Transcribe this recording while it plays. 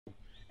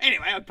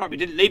Anyway, I probably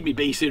didn't need my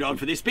bee suit on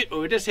for this bit, but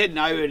we're just heading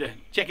over to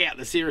check out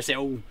the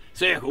Ceracell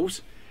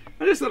circles.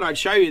 I just thought I'd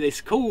show you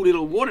this cool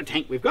little water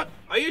tank we've got.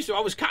 I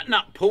was cutting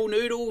up pool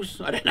noodles.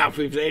 I don't know if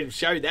we've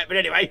showed that, but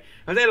anyway,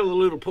 I've had all the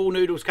little pool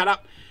noodles cut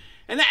up.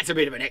 And that's a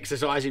bit of an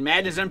exercise in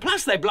madness. And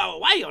plus they blow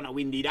away on a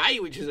windy day,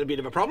 which is a bit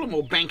of a problem,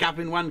 or bank up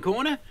in one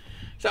corner.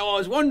 So I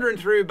was wandering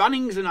through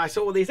Bunnings and I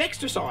saw this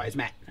extra size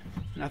mat.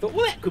 And I thought,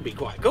 well, that could be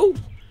quite cool.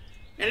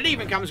 And it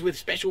even comes with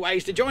special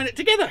ways to join it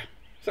together.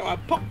 So I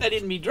popped that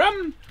in my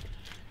drum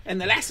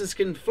and the lasses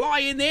can fly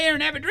in there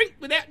and have a drink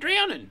without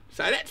drowning.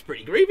 So that's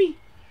pretty groovy.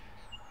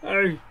 So,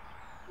 I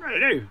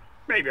don't know,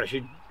 maybe I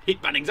should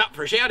hit Bunnings up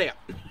for a shout out.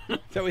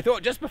 So we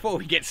thought just before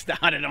we get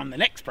started on the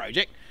next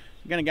project,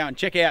 we're going to go and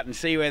check out and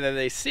see whether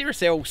the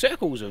Ceracell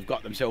circles have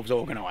got themselves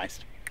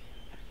organised.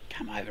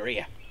 Come over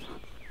here.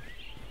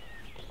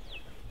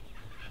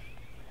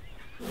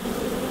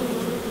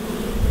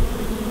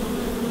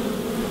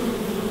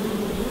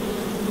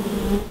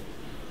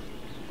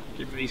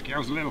 Give these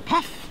girls a little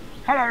puff.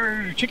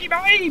 Hello, chickie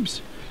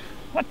babes.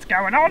 What's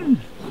going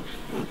on?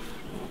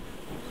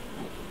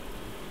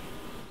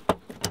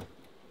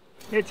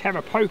 Let's have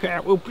a poke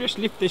out. We'll just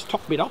lift this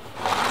top bit off,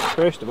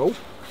 first of all.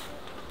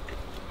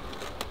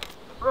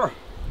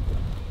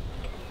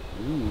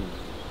 Ooh,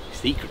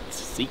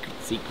 secrets.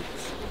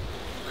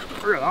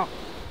 Look at that.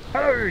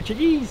 Hello,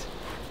 chickies.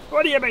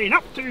 What have you been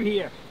up to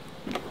here?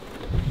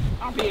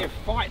 Up here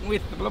fighting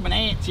with the blooming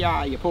ants,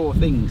 yeah, you poor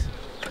things.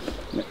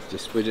 Let's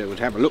just we'll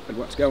have a look at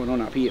what's going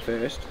on up here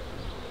first.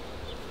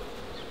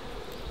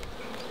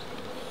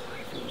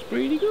 Feels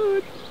pretty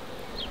good.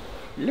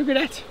 Look at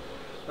that.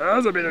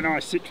 There's a bit of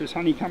nice citrus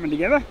honey coming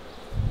together.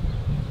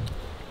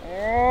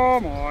 Oh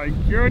my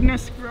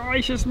goodness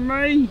gracious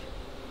me.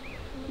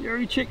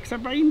 You chicks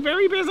have been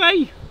very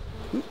busy.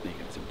 Oop, there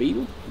goes a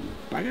beetle,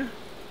 bugger.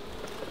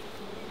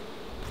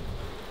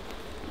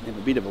 Have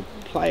a bit of a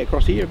play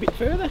across here a bit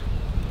further.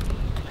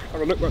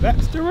 Have a look what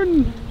that's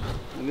doing.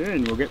 And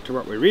then we'll get to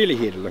what we're really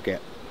here to look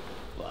at.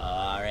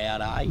 Far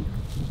out, eh? I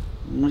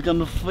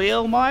can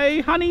feel my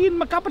honey in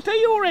my cup of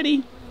tea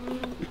already.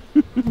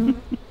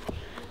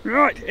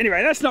 Right,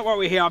 anyway, that's not what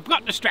we're here. I've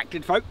got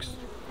distracted, folks.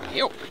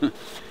 Help.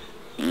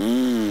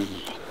 Oh,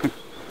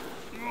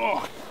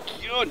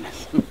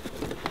 goodness.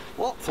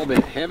 What's a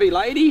bit heavy,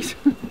 ladies?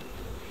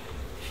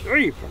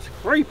 Jeepers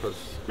creepers,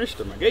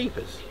 Mr.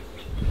 McGeepers.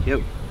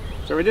 Yep.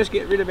 So we just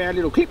get rid of our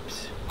little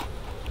clips.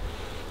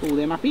 Pull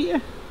them up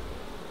here.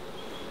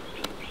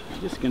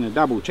 I'm just going to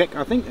double check.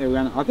 I think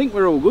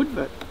we're all good,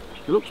 but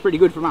it looks pretty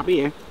good from up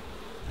here.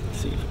 Let's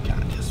see if we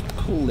can't just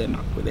pull them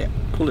up without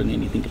pulling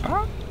anything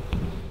apart.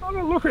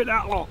 Oh, look at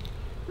that lot.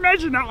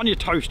 Imagine that on your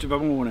toast of a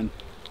morning.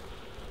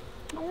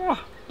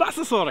 Oh, that's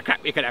the sort of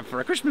crap you could have for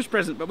a Christmas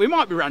present, but we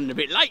might be running a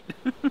bit late.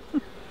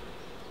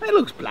 That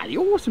looks bloody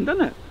awesome,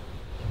 doesn't it?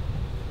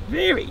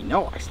 Very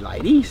nice,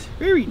 ladies.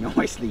 Very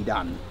nicely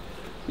done.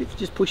 Let's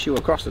just push you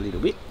across a little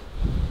bit.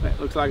 That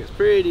looks like it's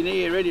pretty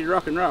near ready to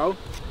rock and roll.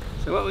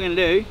 So what we're going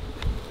to do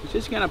is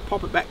just going to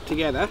pop it back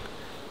together,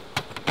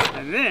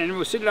 and then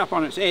we'll sit it up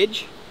on its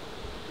edge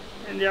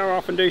and go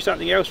off and do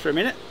something else for a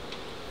minute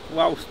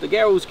whilst the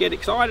girls get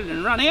excited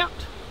and run out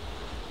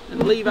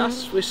and leave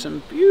us with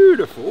some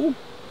beautiful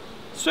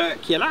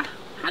circular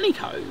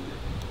honeycomb.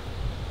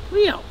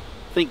 Well,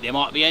 I think there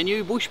might be a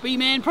new Bush Bee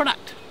Man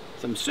product.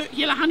 Some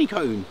circular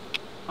honeycomb.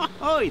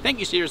 Oh, thank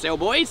you, Ceracell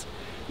boys.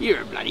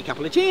 You're a bloody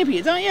couple of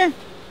champions, aren't you?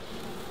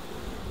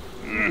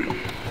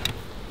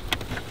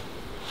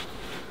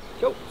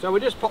 Cool, so we'll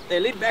just pop their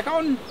lid back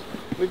on.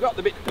 We've got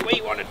the bit that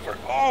we wanted for,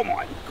 oh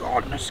my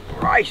goodness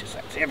gracious,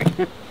 that's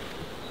heavy.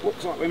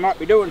 Looks like we might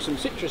be doing some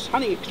citrus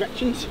honey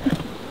extractions.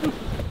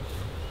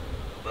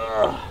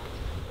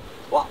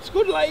 What's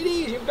good,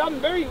 ladies? You've done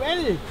very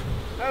well.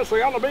 There's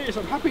going to be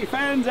some happy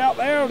fans out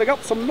there. They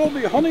got some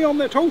lovely honey on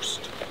their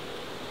toast.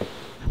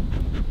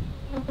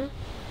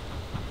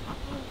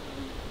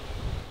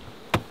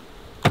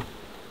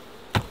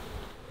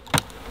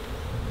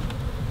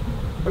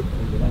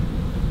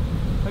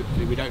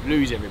 Hopefully we don't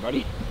lose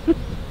everybody.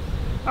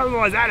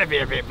 Otherwise that'd be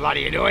a bit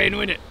bloody annoying,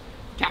 wouldn't it?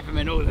 Tap them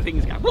and all the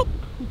things go whoop.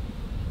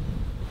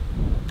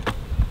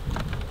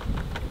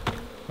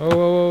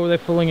 Oh, they're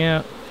pulling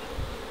out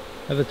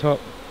at the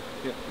top.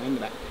 Yep, and the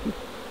back.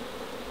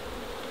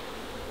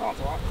 Oh, that's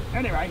alright.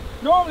 Anyway,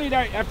 normally you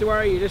don't have to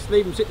worry, you just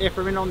leave them sit there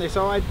for a minute on their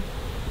side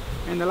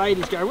and the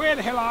ladies go, where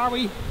the hell are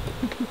we?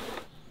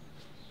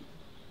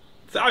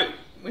 So,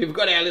 we've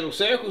got our little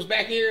circles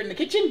back here in the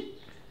kitchen,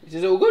 which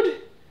is all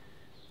good.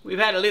 We've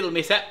had a little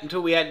mishap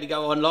until we had to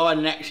go online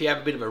and actually have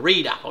a bit of a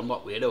read up on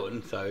what we're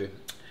doing, so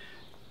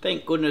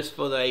thank goodness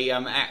for the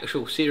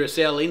actual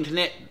Ceracell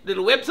internet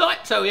little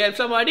website, so we have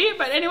some idea.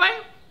 But anyway,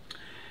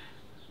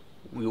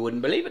 we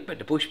wouldn't believe it, but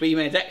the Bush Bee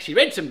Man's actually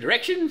read some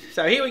directions,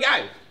 so here we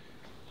go.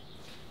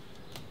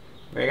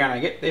 We're going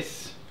to get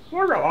this,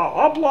 look at that,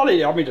 oh bloody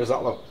yummy does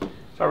that look.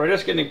 So we're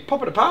just going to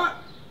pop it apart.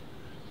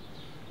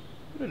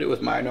 What do I do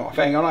with my knife?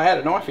 Hang on, I had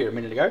a knife here a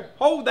minute ago.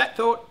 Hold that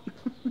thought.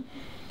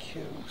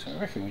 Cool, so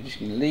I reckon we're just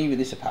going to leave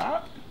this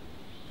apart.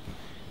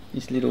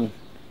 This little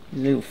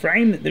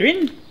frame that they're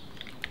in.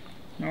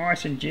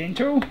 Nice and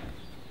gentle.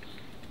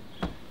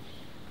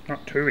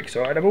 Not too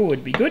excitable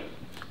would be good.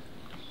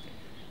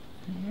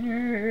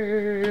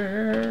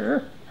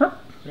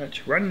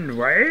 Let's run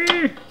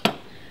away.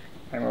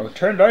 And we'll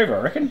turn it over,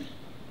 I reckon.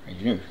 What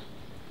do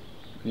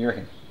you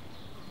reckon?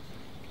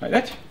 Like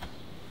that?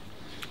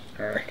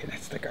 I reckon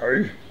that's the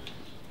go.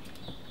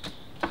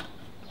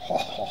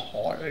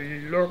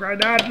 Look at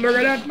that, look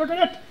at that, look at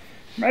that.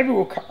 Maybe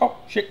we'll cut, oh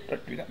shit,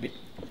 don't do that bit.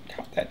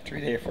 Cut that through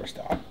there for a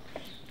start.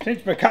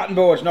 Since my cutting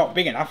board's not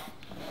big enough,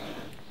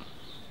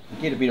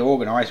 we'll get a bit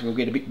organised, we'll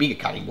get a bit bigger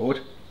cutting board.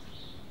 What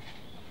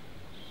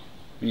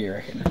do you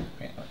reckon?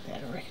 Yeah, like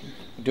that, I reckon.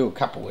 We'll do a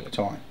couple at a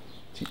time,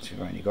 since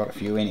we've only got a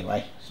few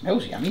anyway.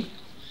 Smells yummy.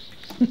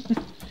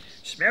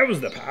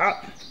 Smells the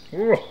part.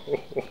 Oh,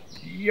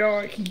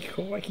 yikey,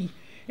 crikey.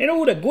 And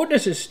all the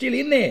goodness is still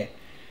in there.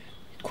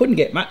 Couldn't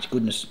get much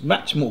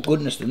more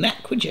goodness than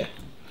that, could you?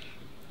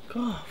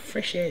 God,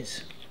 fresh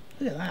as.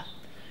 Look at that.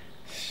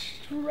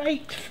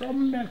 Straight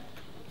from the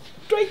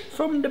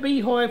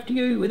beehive to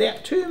you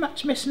without too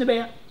much messing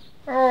about.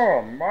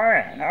 Oh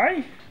man,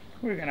 eh?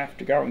 We're gonna have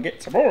to go and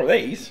get some more of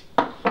these.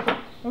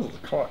 This is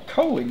quite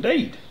cool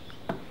indeed.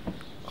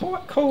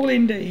 Quite cool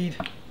indeed.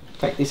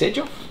 Take this edge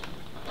off.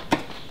 I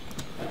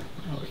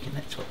reckon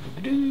that's what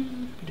we'll do.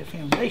 Bit of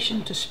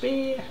foundation to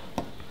spare.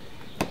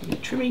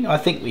 Trimming. I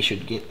think we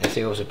should get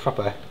ourselves a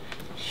proper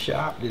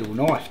sharp little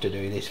knife to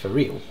do this for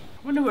real.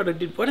 I wonder what I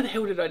did. What the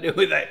hell did I do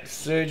with that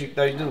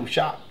those little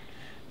sharp?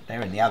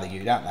 They're in the other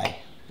U, don't they?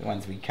 The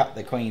ones we cut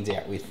the queens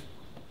out with.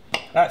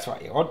 That's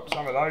what you want.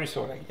 Some of those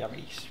sort of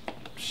yummy,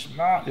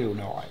 smart little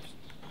knives.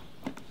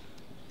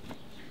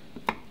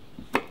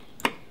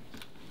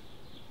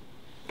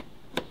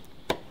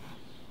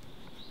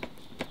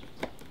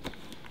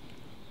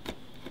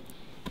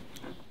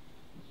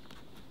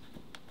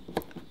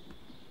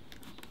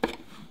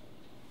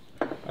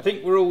 I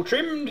think we're all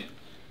trimmed.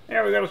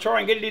 Now we've got to try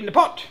and get it in the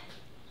pot.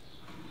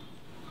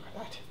 Look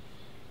at that.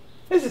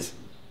 This is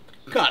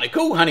kind of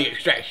cool honey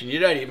extraction. You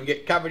don't even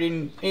get covered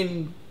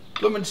in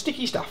bloomin'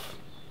 sticky stuff.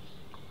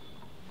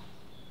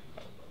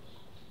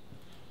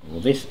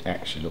 Well, this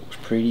actually looks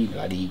pretty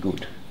bloody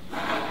good,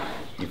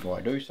 if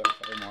I do so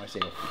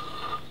myself.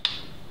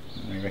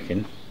 I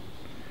reckon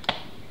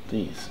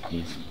this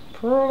is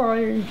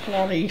pretty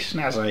bloody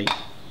snazzy.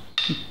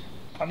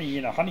 Honey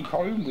in a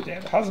honeycomb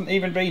without hasn't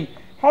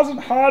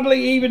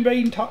hardly even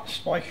been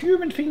touched by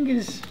human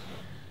fingers.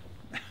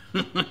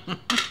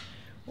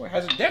 Well,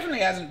 definitely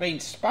hasn't been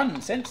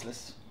spun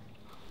senseless.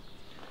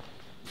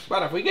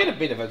 But if we get a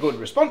bit of a good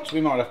response, we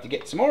might have to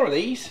get some more of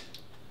these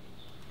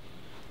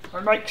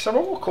and make some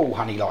more cool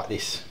honey like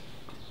this.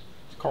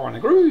 It's kind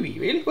of groovy,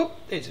 really. Whoop,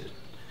 there's a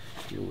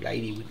little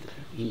lady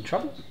in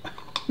trouble.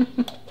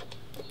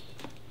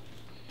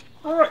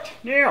 Alright,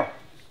 now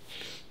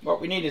what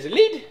we need is a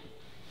lid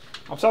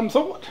of some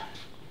sort.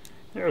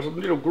 There's a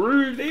little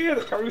groove there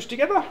that goes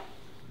together.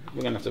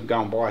 We're going to have to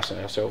go and buy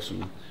ourselves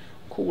some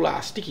cool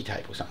ass sticky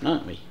tape or something,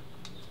 aren't we?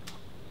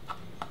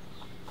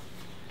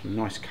 Some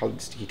nice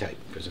coloured sticky tape,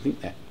 because I think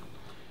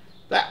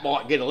that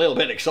might get a little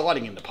bit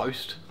exciting in the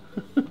post.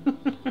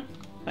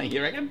 Hey,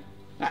 you reckon?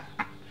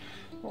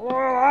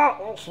 Well,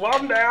 let's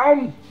run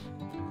down.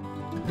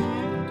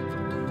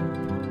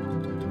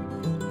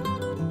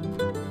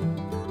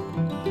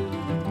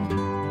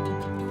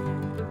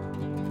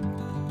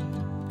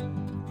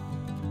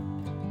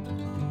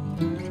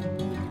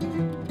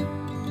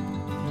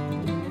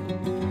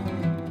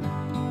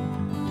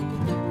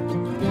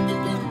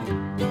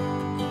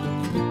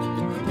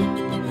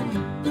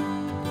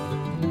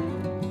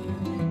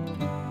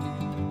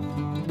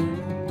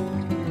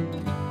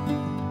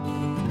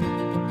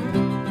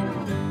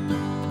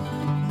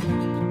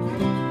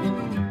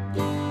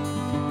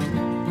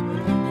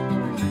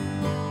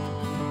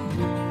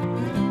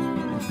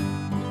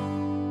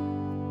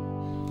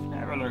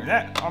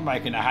 I'm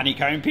making a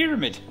honeycomb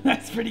pyramid.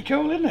 That's pretty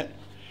cool, isn't it?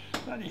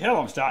 Bloody hell,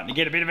 I'm starting to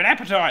get a bit of an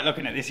appetite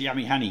looking at this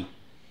yummy honey.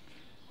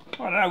 I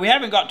don't know, we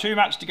haven't got too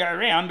much to go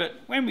around, but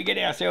when we get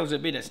ourselves a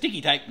bit of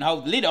sticky tape and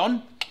hold the lid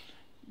on,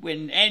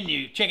 and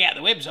you check out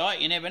the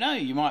website, you never know,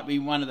 you might be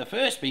one of the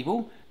first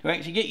people to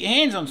actually get your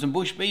hands on some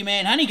Bush Bee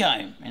Man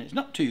honeycomb. And it's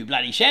not too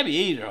bloody shabby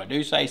either, I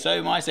do say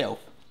so myself.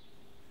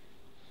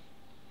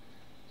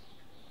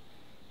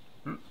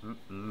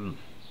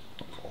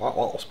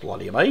 That's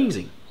bloody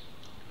amazing.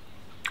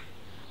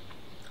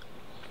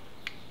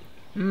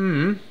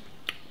 Yum.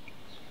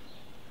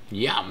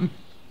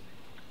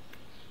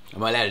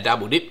 Am I allowed to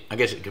double dip? I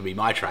guess it could be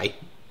my tray.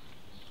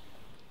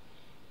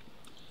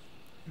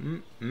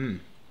 Oh,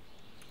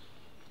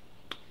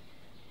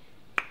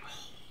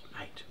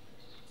 mate.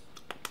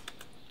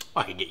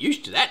 I can get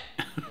used to that.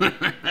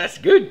 That's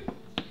good.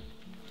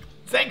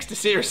 Thanks to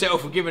Ceracell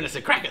for giving us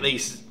a crack at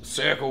these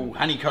circle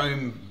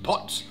honeycomb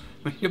pots.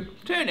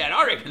 Turned out,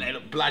 I reckon they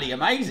look bloody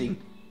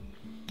amazing.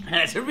 And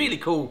it's a really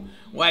cool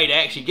way to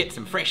actually get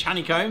some fresh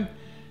honeycomb.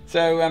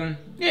 So,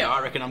 yeah,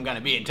 I reckon I'm going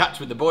to be in touch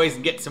with the boys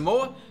and get some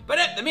more. But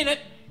at the minute,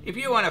 if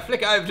you want to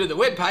flick over to the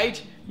webpage,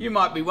 you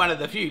might be one of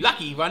the few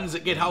lucky ones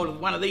that get hold of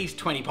one of these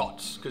 20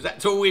 pots, because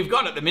that's all we've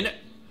got at the minute.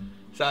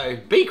 So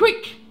be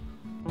quick.